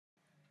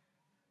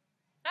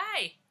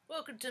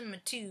Welcome to my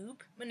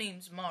tube. My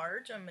name's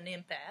Marge. I'm an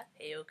empath.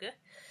 Hey, okay.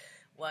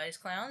 Wise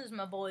Clown is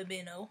my boy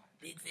Benno.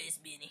 Big face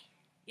Benny.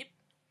 Yep.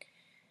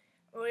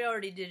 Well, we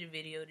already did a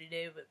video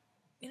today, but,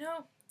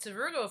 it's a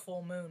Virgo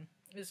full moon.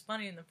 It was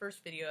funny in the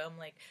first video. I'm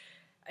like,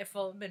 I've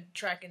been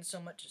tracking so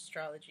much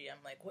astrology.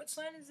 I'm like, what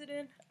sign is it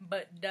in?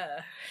 But,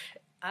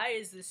 I,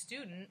 as the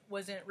student,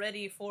 wasn't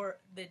ready for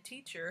the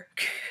teacher.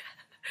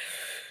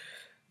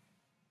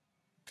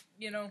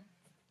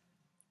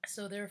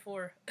 So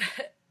therefore,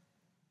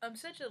 I'm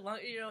such a long,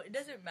 it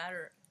doesn't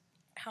matter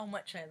how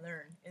much I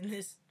learn in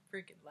this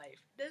freaking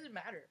life. It doesn't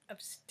matter. I'm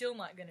still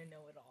not going to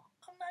know it all.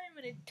 I'm not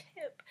even a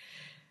tip.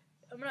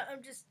 I'm not,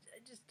 and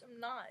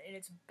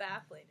it's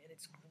baffling, and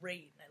it's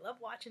great, and I love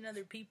watching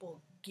other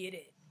people get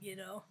it, get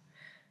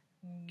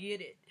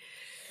it.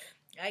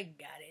 I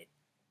got it.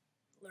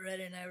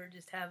 Loretta and I were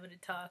just having a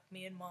talk,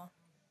 me and Mom,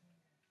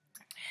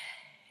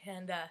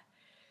 and,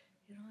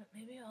 you know what,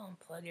 maybe I'll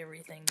unplug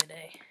everything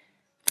today,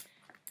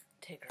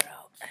 take her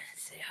out, and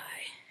say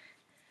hi,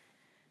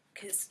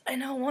 because I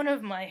know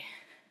wanted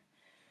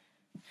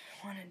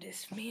to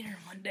just meet her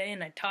one day,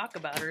 and I talk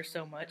about her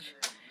so much.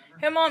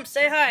 Hey Mom,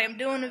 say hi, I'm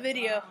doing a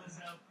video.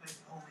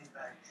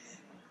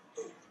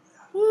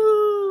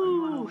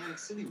 Woo!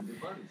 Say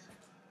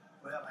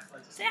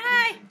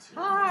hi!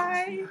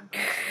 Hi!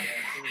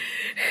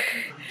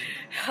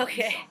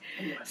 Okay,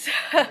 so,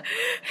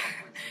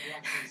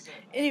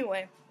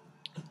 anyway,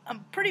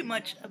 I'm pretty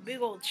much a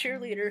big old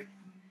cheerleader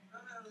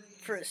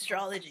for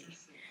astrology.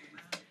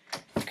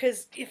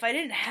 Because if I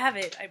didn't have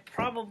it, I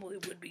probably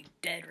would be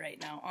dead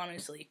right now,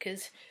 honestly.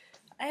 Because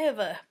I have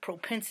a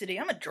propensity,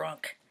 I'm a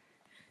drunk.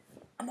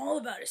 I'm all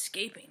about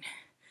escaping.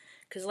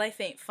 Because life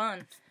ain't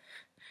fun.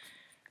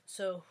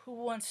 So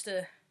who wants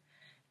to,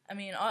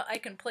 I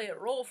can play a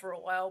role for a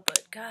while,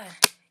 but God,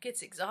 it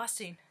gets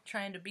exhausting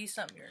trying to be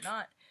something you're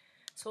not.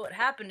 So what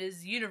happened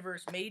is the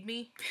universe made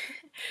me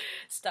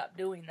stop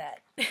doing that.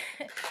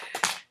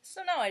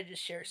 So now I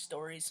just share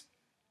stories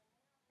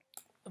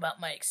about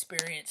my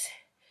experience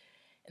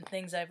and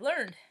things I've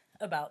learned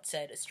about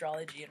said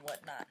astrology and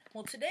whatnot.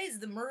 Well, today's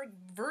the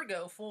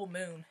Virgo full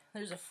moon.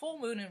 There's a full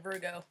moon in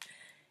Virgo,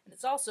 and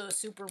it's also a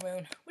super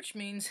moon, which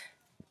means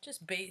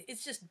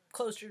it's just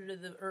closer to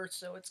the Earth,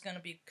 so it's going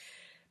to be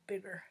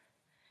bigger.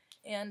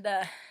 And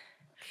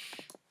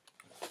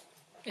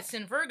it's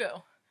in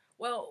Virgo.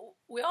 Well,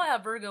 we all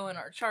have Virgo in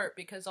our chart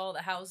because all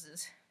the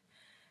houses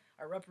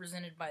are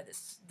represented by the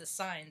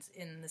signs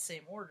in the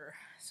same order.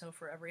 So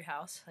for every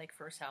house, like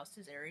first house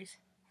is Aries.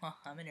 Well,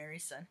 I'm an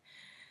Aries sun,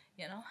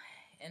 and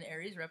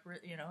Aries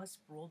it's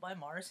ruled by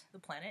Mars, the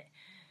planet.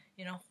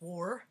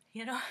 War.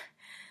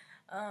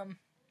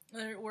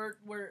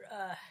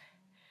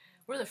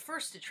 We're the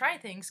first to try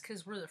things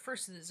because we're the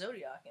first of the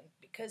zodiac, and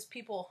because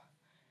people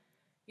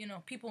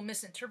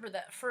misinterpret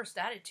that first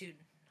attitude.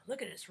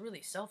 Look at us,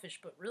 really selfish,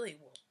 but really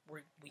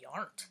we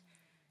aren't.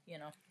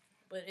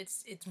 But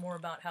it's more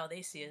about how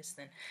they see us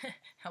than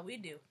how we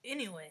do.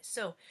 Anyway,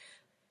 so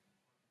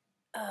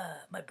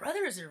my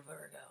brother is a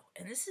Virgo,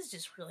 and this is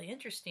just really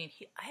interesting.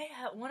 I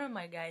had one of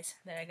my guys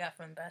that I got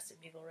from Basset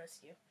Beagle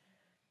Rescue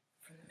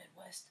from the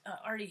Midwest.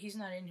 Artie, he's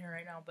not in here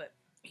right now, but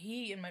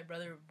he and my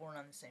brother were born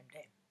on the same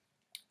day.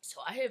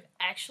 So I have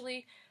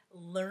actually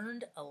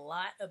learned a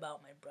lot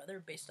about my brother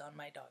based on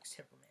my dog's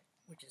temperament,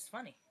 which is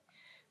funny,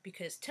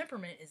 because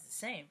temperament is the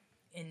same,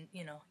 and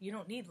you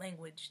don't need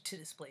language to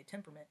display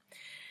temperament.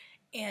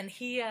 And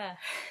they're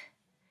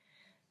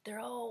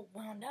all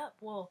wound up.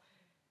 Well,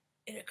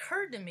 it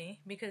occurred to me,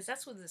 because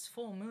that's what this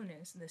full moon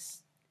is.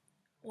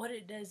 What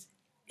it does,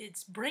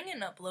 it's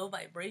bringing up low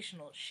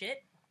vibrational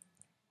shit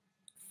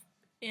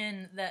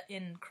in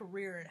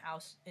career and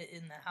house,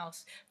 in the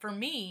house. For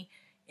me,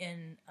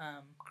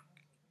 I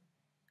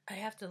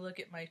have to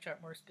look at my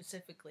chart more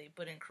specifically,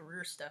 but in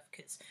career stuff,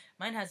 because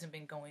mine hasn't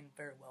been going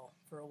very well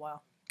for a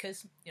while.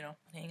 Because, I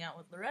hang out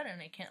with Loretta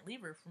and I can't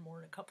leave her for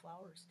more than a couple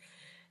hours.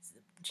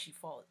 She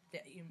falls.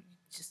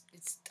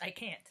 I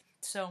can't.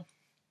 So,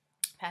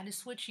 I had to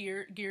switch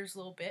gears a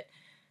little bit,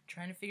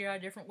 trying to figure out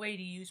a different way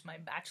to use my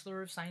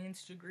Bachelor of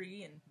Science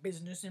degree in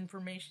Business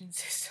Information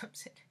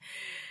Systems.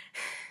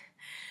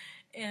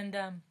 And,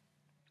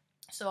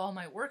 so all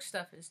my work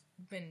stuff has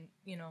been,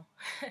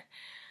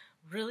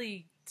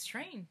 really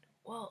strained.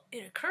 Well,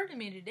 it occurred to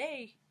me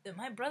today that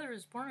my brother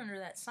is born under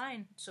that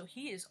sign, so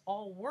he is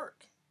all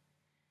work.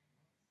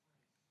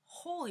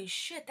 Holy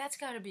shit, that's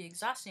got to be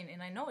exhausting.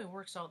 And I know he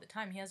works all the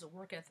time. He has a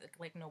work ethic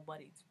like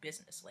nobody's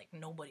business. Like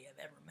nobody I've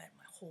ever met in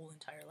my whole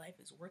entire life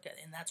is work ethic.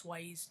 And that's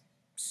why he's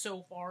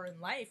so far in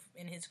life,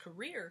 in his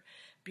career,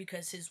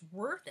 because his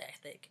work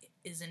ethic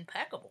is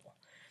impeccable.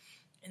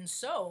 And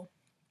so,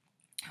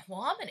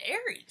 well, I'm an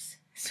Aries.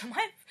 So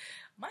my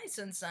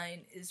sun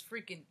sign is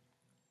freaking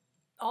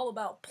all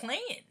about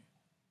playing.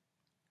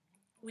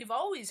 We've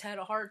always had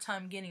a hard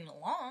time getting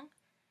along,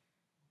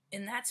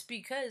 and that's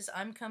because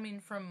I'm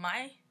coming from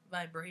my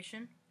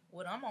vibration,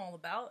 what I'm all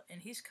about,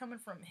 and he's coming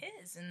from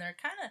his, and they're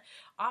kind of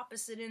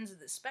opposite ends of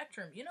the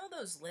spectrum.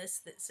 Those lists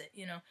that say,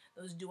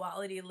 those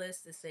duality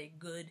lists that say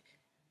good,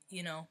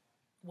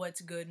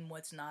 what's good and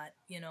what's not,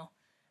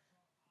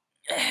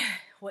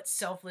 what's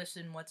selfless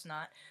and what's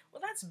not.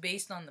 Well, that's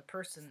based on the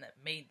person that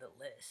made the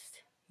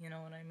list. You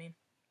know what I mean?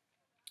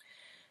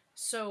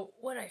 So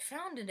what I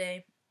found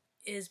today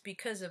is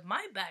because of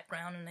my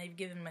background, and I've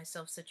given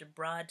myself such a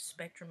broad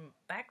spectrum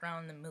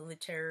background in the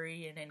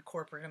military and in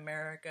corporate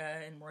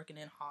America and working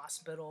in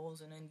hospitals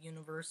and in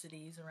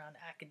universities around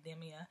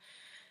academia,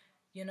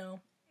 you know,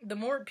 the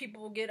more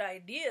people get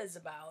ideas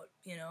about,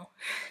 you know,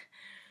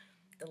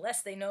 the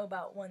less they know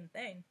about one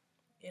thing,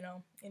 you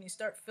know, and you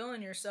start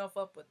filling yourself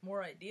up with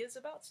more ideas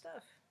about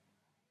stuff,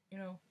 you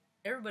know,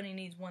 everybody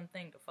needs one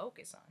thing to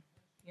focus on,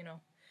 you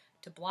know,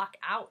 to block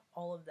out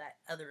all of that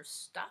other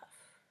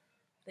stuff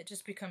that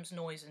just becomes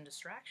noise and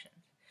distraction.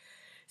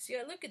 See,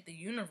 I look at the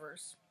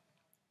universe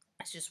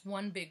as just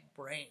one big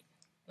brain.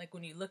 Like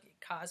when you look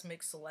at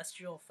cosmic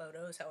celestial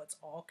photos, how it's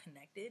all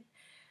connected.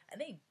 I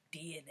think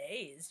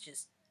DNA is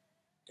just,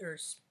 or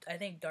I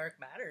think dark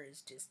matter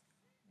is just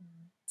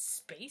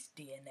space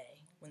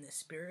DNA. When the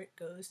spirit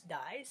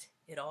dies,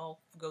 it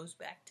all goes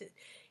back to,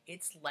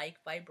 it's like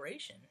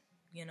vibration,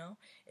 you know?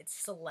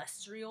 It's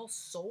celestial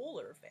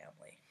solar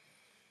family,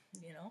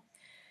 you know?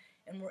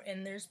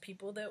 And there's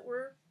people that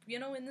were, you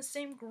know, in the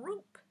same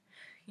group,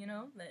 you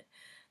know,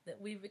 that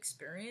we've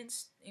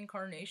experienced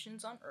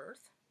incarnations on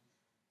Earth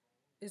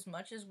as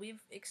much as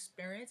we've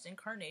experienced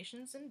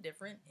incarnations in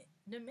different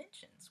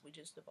dimensions. We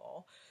just have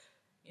all,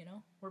 you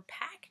know, we're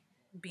pack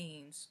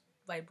beings.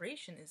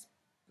 Vibration is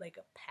like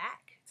a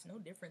pack. It's no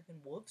different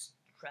than wolves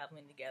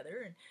traveling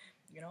together, and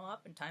you know,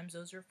 oftentimes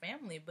those are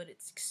family, but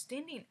it's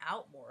extending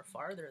out more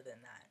farther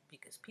than that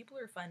because people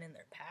are finding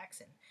their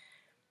packs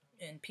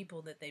and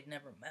people that they've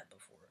never met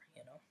before,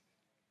 you know.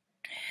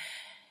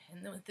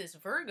 And then with this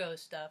Virgo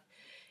stuff,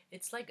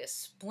 it's like a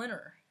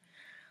splinter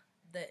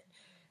that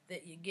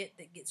you get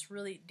that gets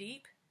really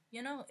deep.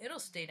 You know, it'll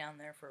stay down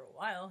there for a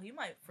while. You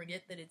might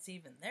forget that it's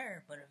even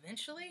there, but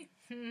eventually,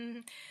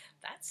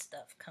 that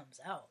stuff comes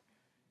out.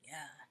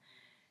 Yeah.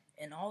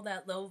 And all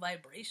that low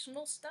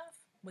vibrational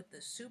stuff with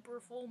the super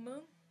full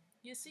moon,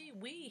 you see,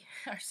 we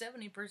are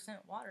 70%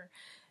 water,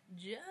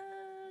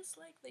 just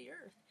like the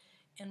Earth.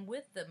 And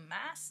with the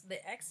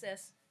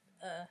excess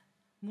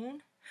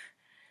moon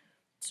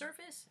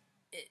surface,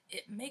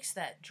 it makes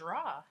that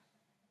draw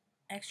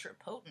extra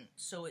potent.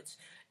 So it's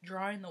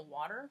drawing the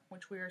water,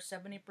 which we are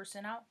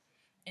 70% out,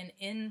 and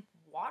in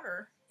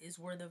water is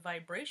where the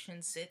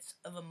vibration sits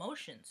of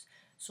emotions.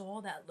 So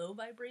all that low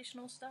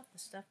vibrational stuff, the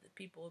stuff that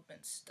people have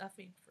been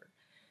stuffing for,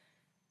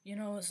 you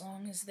know, as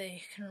long as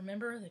they can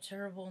remember, the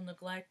terrible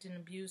neglect and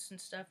abuse and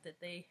stuff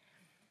that they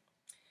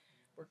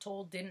were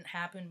told didn't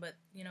happen, but,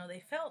 you know,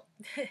 they felt,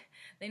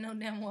 they know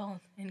damn well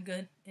and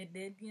good it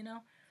did, you know.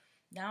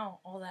 Now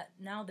all that,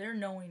 now their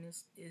knowing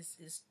is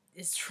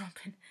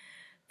trumping,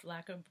 for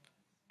lack of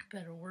a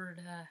better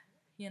word,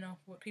 you know,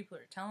 what people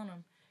are telling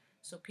them.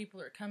 So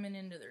people are coming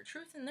into their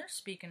truth and they're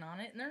speaking on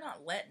it and they're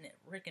not letting it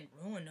wreck and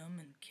ruin them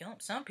and kill them.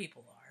 Some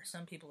people are.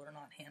 Some people are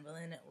not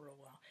handling it real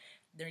well.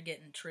 They're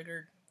getting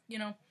triggered, you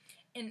know.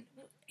 And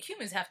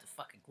humans have to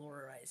fucking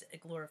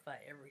glorify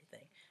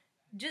everything.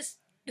 Just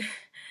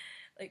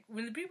like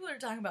when the people are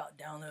talking about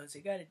downloads,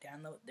 they got to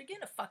download. They're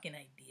getting a fucking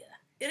idea.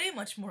 It ain't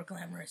much more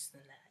glamorous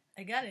than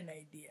that. I got an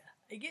idea.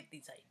 I get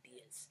these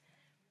ideas.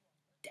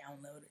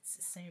 Download, it's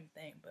the same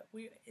thing, but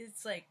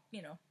it's like,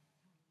 you know,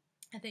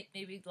 I think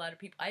maybe a lot of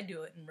people, I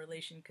do it in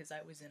relation because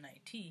I was in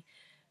IT,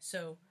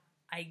 so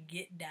I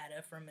get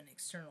data from an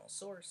external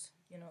source,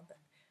 you know,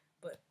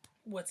 but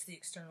what's the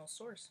external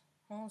source?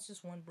 Well, it's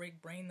just one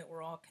big brain that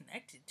we're all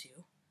connected to.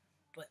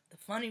 But the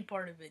funny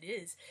part of it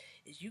is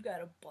you got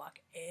to block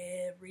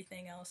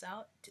everything else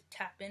out to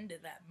tap into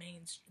that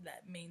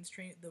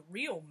mainstream, the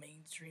real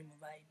mainstream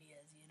of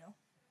ideas, you know.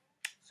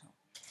 So,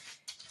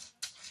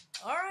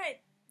 all right,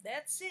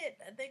 that's it.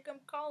 I think I'm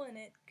calling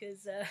it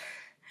because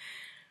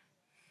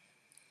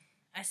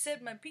I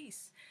said my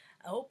piece.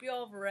 I hope you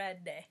all have a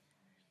rad day.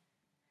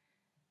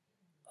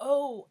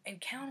 Oh, and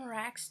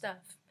counteract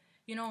stuff,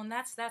 you know, and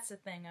that's the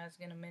thing I was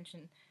going to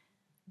mention.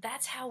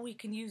 That's how we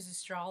can use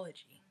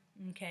astrology.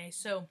 Okay,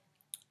 so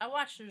I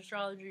watched an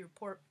astrology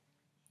report.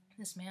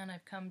 This man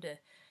I've come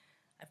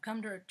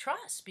to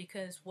trust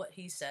because what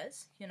he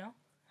says, you know,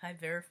 I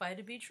verify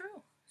to be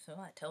true. So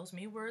that tells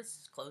me where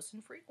it's close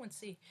in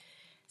frequency.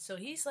 So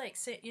he's like,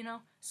 you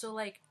know, so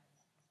like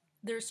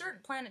there are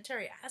certain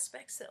planetary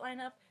aspects that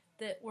line up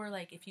that were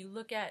like, if you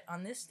look at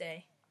on this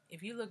day,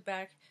 if you look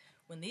back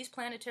when these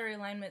planetary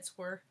alignments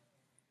were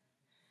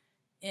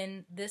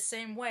in this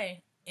same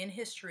way in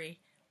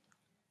history,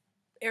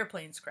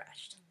 airplanes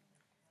crashed.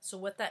 So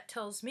what that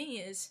tells me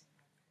is,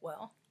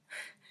 well,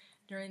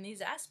 during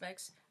these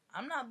aspects,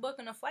 I'm not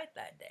booking a flight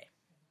that day.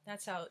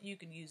 That's how you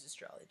can use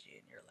astrology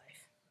in your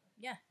life.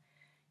 Yeah.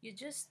 You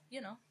just,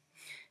 you know,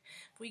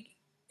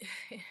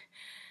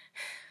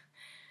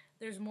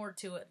 there's more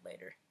to it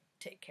later.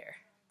 Take care.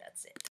 That's it.